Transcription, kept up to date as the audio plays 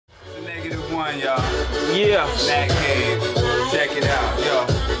one, y'all. Yeah. NatCave. Check it out,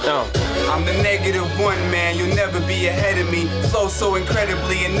 yo. I'm the -1, man. You'll never be ahead of me. Flow so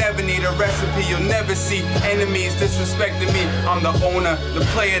incredibly and never need a recipe. You'll never see enemies disrespecting me. I'm the owner, the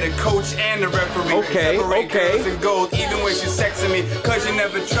player, the coach, and the referee. Okay, Separate okay. girls and gold, even when she's sexing me. Cause you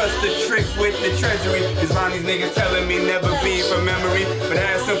never trust the trick with the treasury. It's around these niggas telling me never be from memory. But I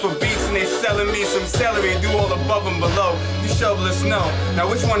have simple beats and they selling me some celery. Do all above and below. You shovel snow. Now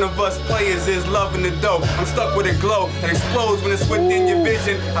which one of us players is loving the dough? I'm stuck with a glow that explodes when it's within your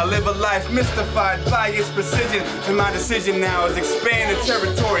vision. I live a life mystified by its precision. And my decision now is expand the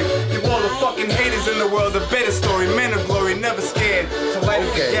territory. Give all the fucking haters in the world a better story. Men of glory, never scared to light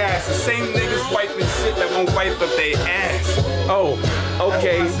the gas. The same niggas wiping shit that won't wipe up their ass. Oh,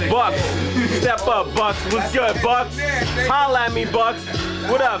 okay. Bucks. Step up, Bucks. What's good, Bucks? Holla at me, Bucks.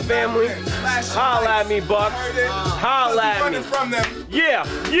 What up, family? Holla at me, Bucks. Holla at me. Yeah,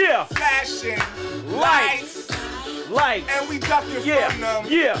 yeah. Flashing Lights. Lights. and we ducking from them.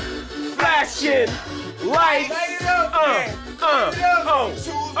 Yeah. Flashing lights.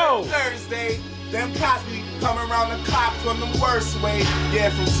 Tuesday, Thursday, them cops be coming around the clock from the worst way. Yeah,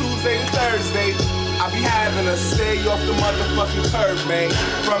 from Tuesday to Thursday, I be having to stay off the motherfucking curb, man.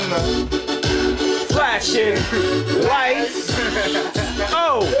 From the Flashing lights.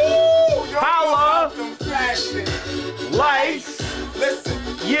 Oh. Holla. Flashing Lights. Listen.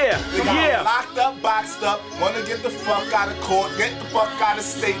 Yeah, yeah. Locked up, boxed up, wanna get the fuck out of court, get the fuck out of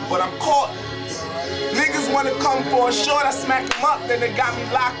state, but I'm caught. Niggas wanna come for a short, I smack them up, then they got me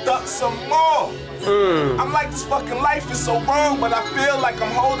locked up some more. I'm like, this fucking life is so wrong, but I feel like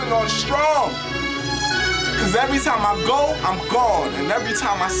I'm holding on strong. Cause every time I go, I'm gone, and every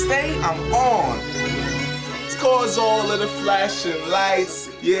time I stay, I'm on. It's cause all of the flashing lights,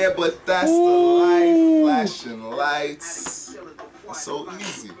 yeah, but that's the life, flashing lights. It's so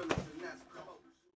easy.